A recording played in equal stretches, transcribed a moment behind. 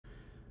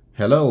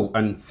Hello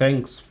and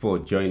thanks for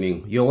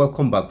joining. You're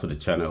welcome back to the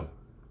channel.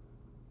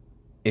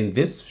 In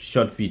this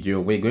short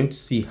video, we're going to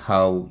see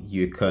how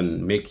you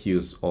can make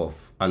use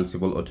of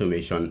Ansible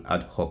automation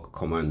ad hoc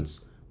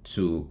commands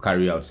to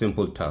carry out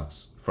simple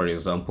tasks. For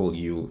example,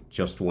 you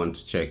just want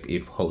to check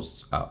if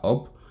hosts are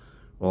up,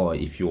 or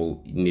if you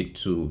need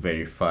to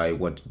verify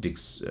what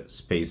disk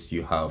space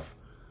you have,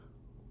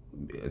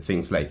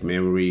 things like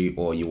memory,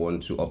 or you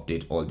want to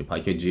update all the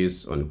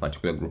packages on a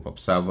particular group of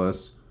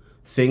servers.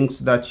 Things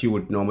that you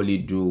would normally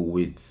do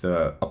with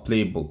a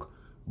playbook,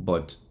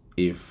 but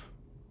if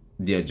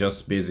they're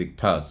just basic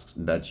tasks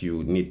that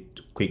you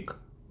need quick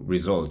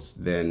results,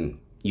 then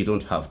you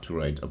don't have to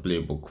write a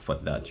playbook for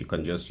that. You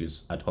can just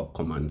use ad hoc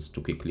commands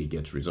to quickly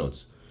get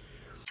results.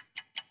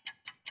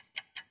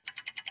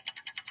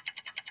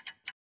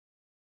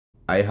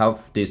 I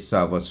have these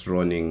servers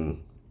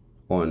running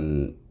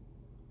on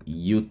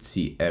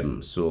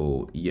UTM,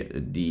 so yeah,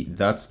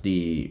 that's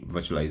the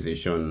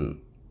virtualization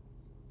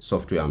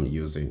software I'm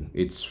using.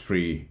 It's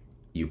free.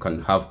 You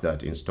can have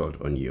that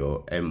installed on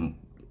your M1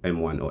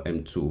 or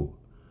M2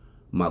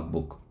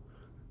 MacBook.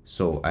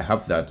 So I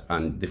have that,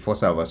 and the four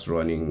servers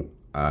running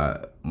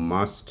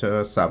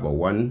master, server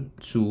 1,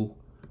 2,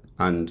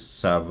 and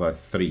server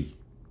 3.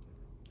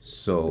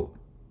 So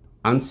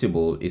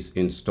Ansible is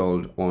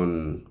installed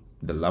on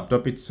the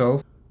laptop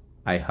itself.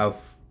 I have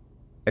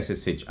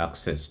SSH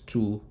access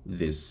to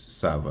these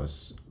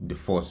servers, the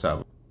four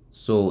servers.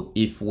 So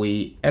if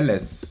we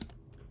ls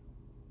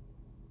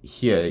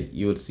here,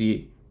 you will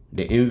see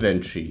the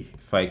inventory.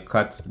 If I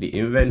cut the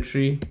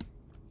inventory,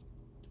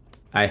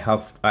 I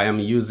am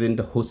using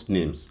the host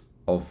names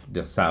of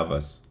the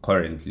servers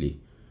currently.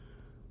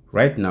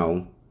 Right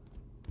now,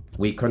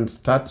 we can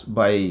start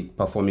by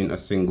performing a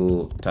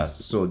single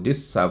task. So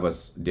these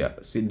servers,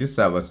 these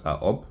servers are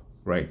up,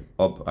 right,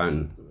 up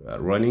and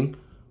running.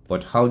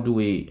 But how do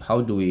we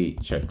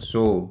check?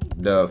 So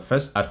the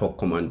first ad hoc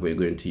command we're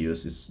going to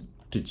use is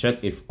to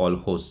check if all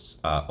hosts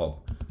are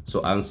up.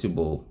 So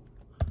Ansible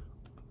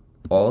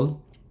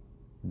all,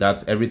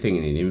 that's everything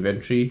in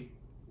inventory,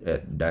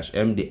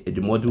 -m.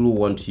 The module we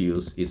want to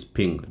use is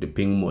ping, the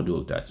ping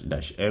module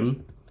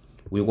 -m.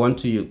 We want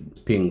to use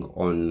ping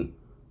on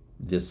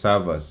the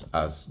servers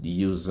as the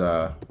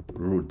user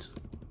root.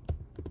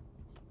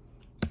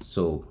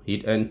 So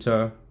hit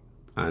enter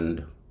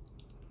and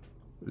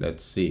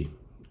let's see.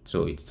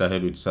 So it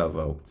started with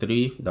server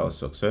 3, that was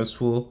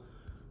successful.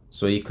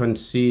 So you can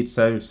see it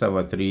started with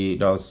server 3,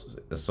 that was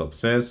a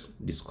success,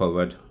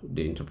 discovered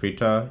the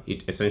interpreter.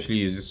 It essentially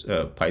uses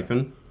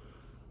Python.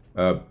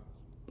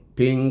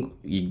 Ping,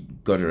 you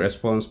got a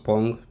response,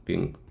 pong,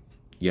 ping.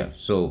 Yeah,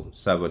 so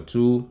server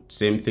 2,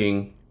 same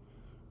thing.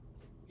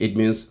 It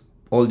means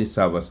all the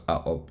servers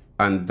are up.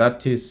 And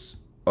that is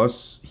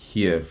us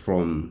here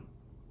from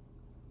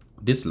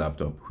this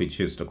laptop,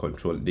 which is the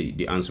control,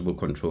 the Ansible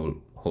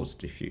control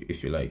host, if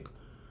you like,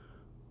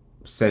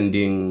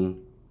 sending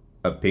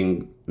a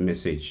ping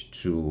message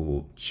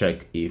to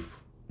check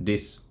if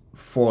these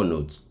 4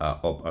 nodes are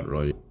up and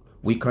running.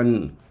 We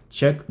can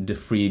check the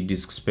free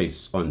disk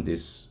space on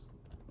these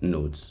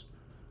nodes.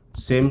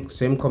 Same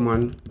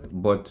command,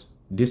 but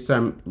this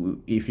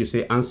time if you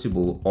say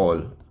Ansible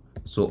all,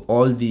 so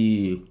all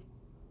the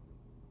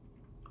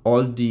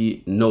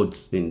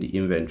nodes in the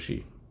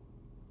inventory.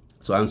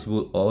 So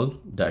Ansible all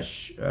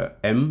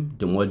 -m,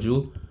 the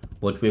module,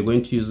 but we're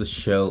going to use the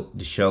shell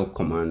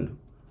command,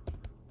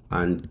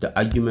 and the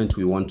argument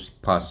we want to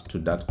pass to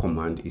that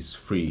command is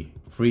free-h.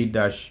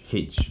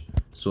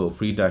 So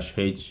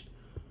free-h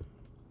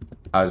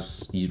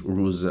as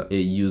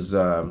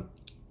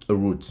a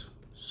root.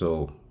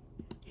 So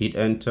hit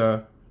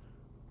enter.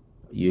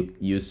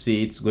 You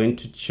see it's going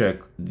to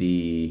check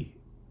the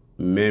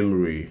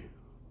memory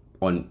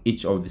on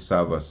each of the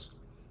servers.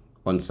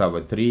 On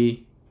server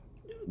 3,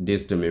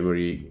 this is the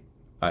memory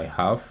I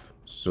have.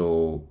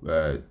 So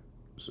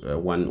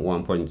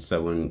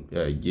 1.7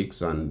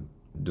 gigs, and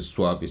the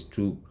swap is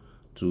 2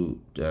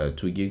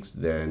 gigs.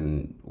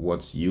 Then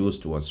what's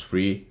used was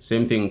free.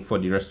 Same thing for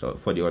the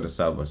other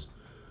servers.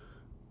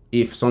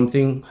 If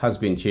something has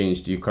been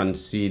changed, you can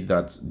see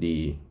that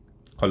the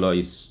color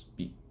is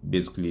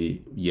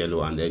basically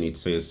yellow, and then it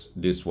says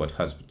this what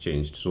has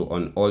changed. So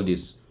on all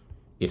this,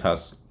 it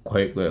has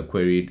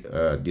queried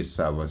these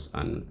servers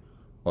and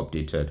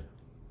updated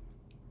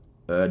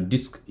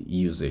disk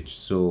usage.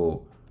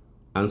 So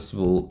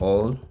Ansible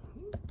all,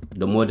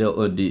 the model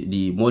or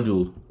the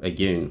module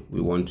again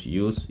we want to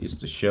use is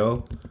the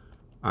shell,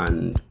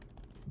 and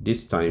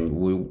this time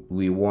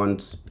we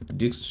want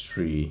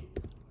disk-tree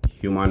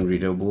human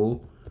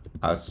readable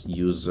as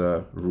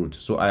user root.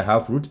 So I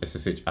have root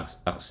SSH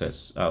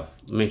access. I've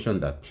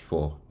mentioned that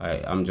before.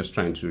 I'm just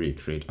trying to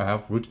reiterate. I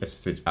have root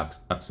SSH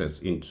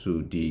access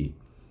into the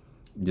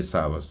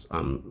servers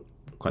I'm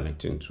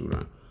connecting to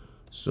run.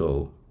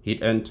 So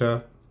hit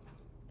enter.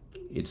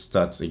 It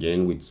starts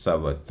again with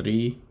server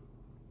 3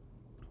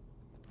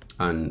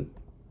 and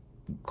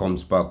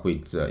comes back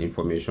with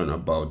information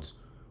about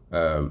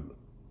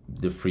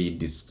the free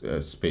disk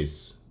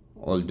space,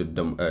 all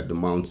the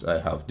mounts I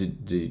have,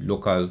 the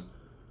local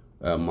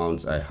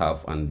mounts I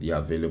have and the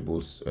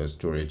available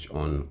storage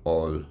on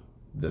all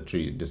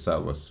the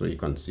servers. So you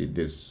can see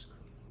this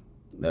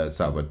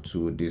server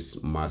 2,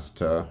 this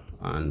master,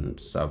 and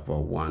server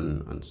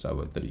 1 and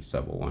server 3,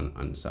 server 1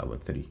 and server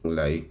 3,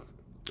 like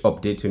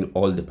updating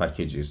all the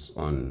packages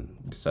on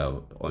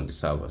the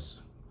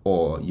servers,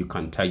 or you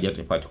can target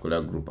a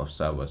particular group of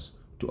servers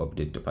to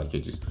update the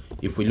packages.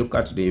 If we look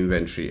at the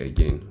inventory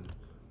again,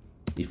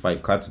 if I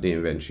cut the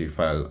inventory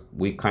file,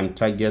 we can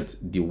target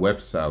the web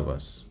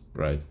servers,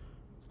 right?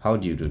 How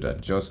do you do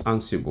that? Just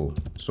Ansible.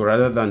 So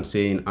rather than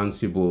saying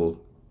Ansible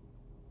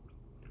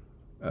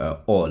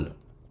all,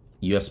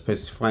 you are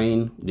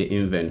specifying the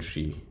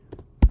inventory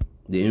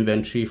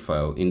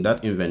file. In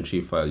that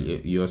inventory file,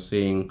 you're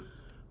saying,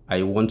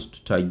 I want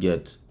to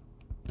target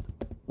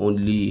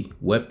only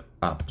web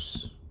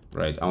apps,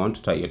 right? I want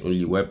to target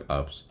only web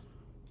apps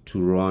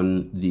to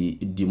run the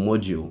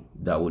module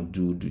that would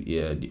do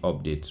the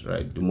update,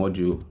 right? The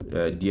module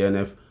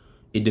DNF.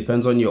 It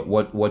depends on your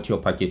what your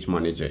package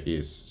manager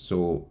is.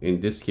 So in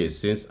this case,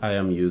 since I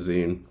am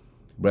using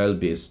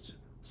Braille-based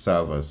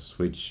servers,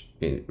 which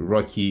in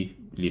Rocky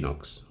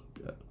Linux,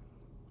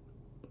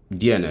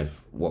 DNF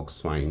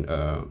works fine.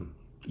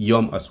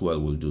 Yum as well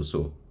will do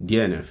so.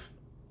 DNF,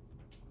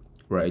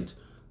 right?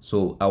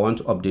 So I want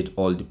to update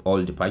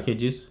all the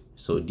packages.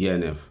 So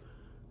DNF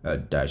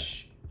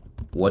dash.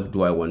 What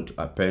do I want to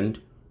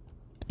append?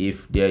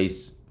 If there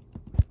is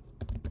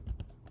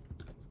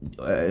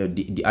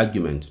the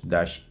argument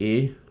dash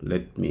a,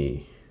 let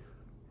me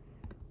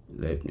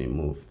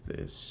move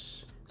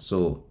this.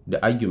 So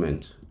the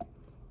argument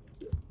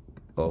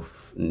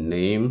of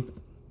name,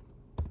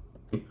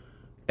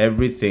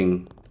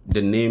 everything,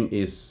 the name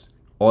is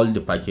all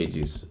the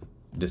packages.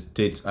 The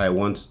state, I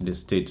want the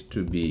state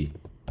to be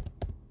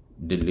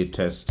the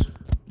latest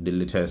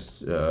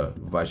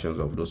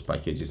versions of those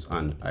packages,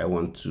 and I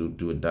want to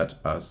do that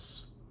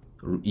as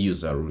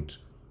user root.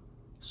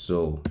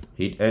 So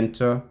hit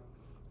enter.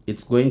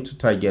 It's going to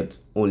target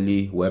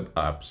only web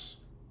apps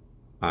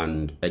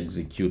and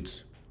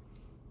execute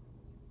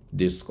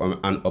this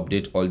and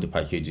update all the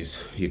packages.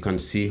 You can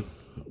see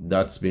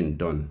that's been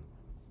done.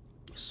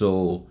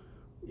 So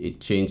it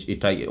changed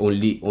it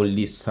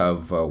only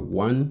server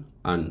 1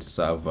 and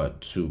server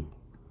 2,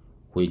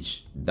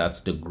 which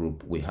that's the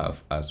group we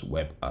have as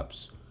web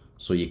apps.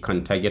 So you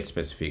can target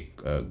specific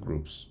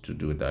groups to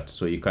do that.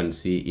 So you can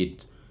see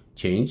it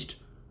changed.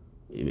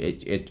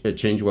 A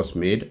change was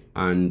made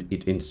and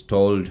it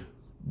installed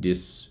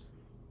these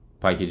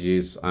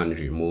packages and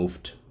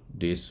removed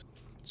this.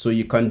 So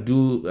you can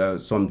do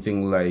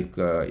something like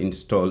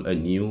install a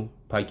new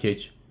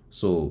package.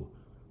 So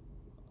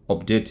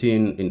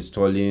updating,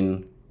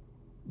 installing,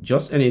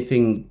 just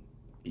anything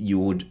you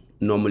would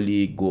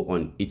normally go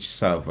on each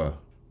server,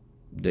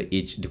 the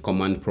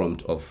command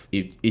prompt of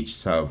each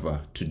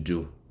server to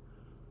do.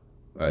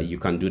 You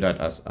can do that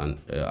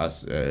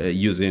as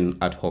using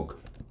ad hoc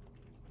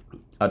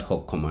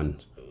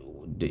command.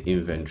 The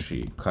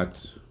inventory,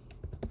 cut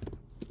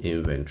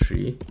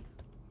inventory.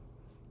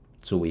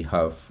 So we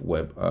have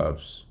web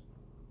apps.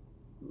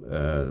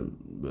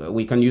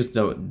 We can use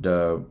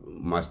the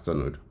master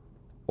node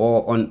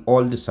or on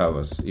all the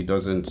servers. It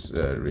doesn't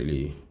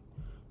really.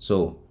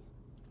 So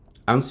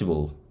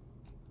Ansible,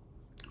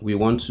 we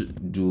want to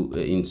do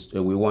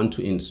we want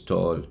to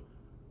install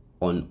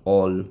on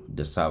all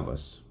the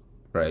servers,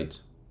 right?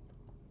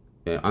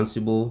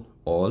 Ansible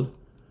all.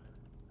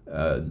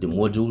 The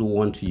module we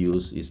want to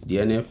use is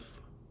DNF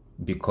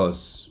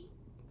because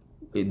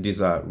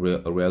these are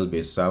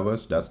Rail-based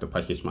servers. That's the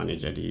package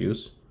manager they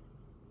use.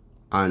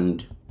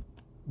 And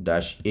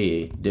dash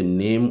a, the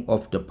name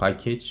of the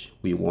package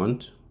we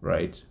want,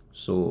 right?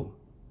 So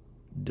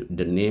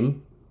the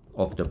name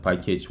of the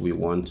package we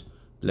want,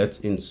 let's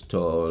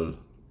install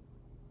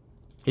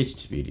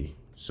HTTPD.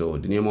 So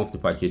the name of the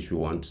package we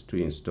want to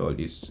install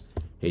is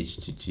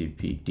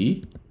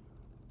HTTPD,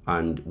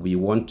 and we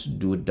want to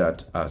do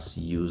that as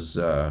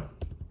user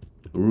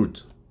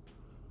root.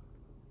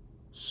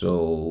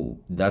 So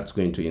that's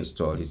going to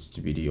install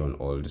HTTPD on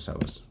all the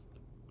servers,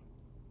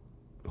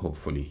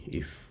 hopefully,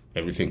 if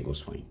everything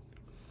goes fine.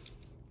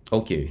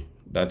 Okay,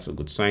 that's a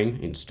good sign.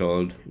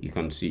 Installed. You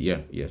can see, yeah,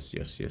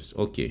 yes.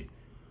 Okay,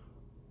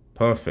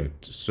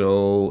 perfect.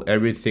 So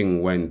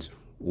everything went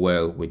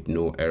well with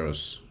no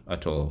errors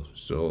at all.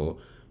 So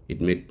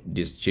it made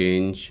this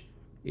change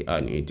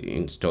and it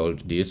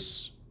installed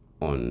this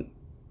on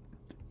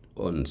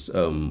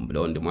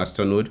the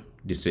master node.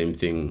 The same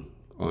thing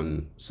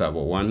on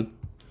server 1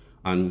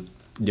 and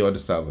the other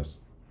servers.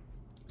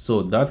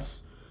 So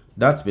that's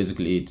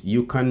basically it.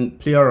 You can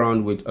play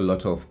around with a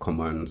lot of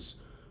commands,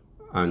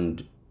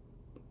 and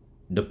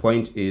the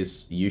point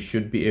is you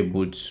should be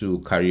able to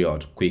carry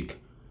out quick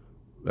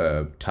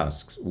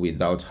tasks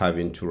without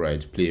having to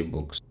write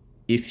playbooks.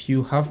 If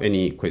you have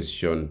any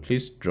question,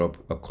 please drop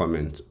a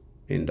comment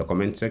in the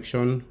comment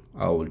section.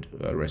 I would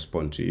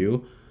respond to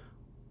you.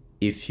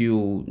 If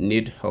you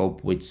need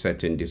help with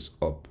setting this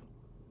up,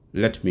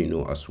 let me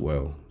know as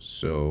well.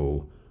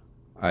 So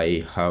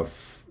I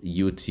have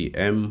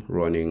UTM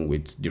running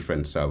with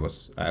different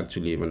servers. I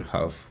actually even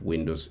have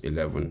Windows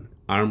 11,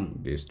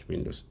 ARM-based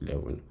Windows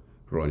 11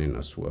 running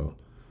as well.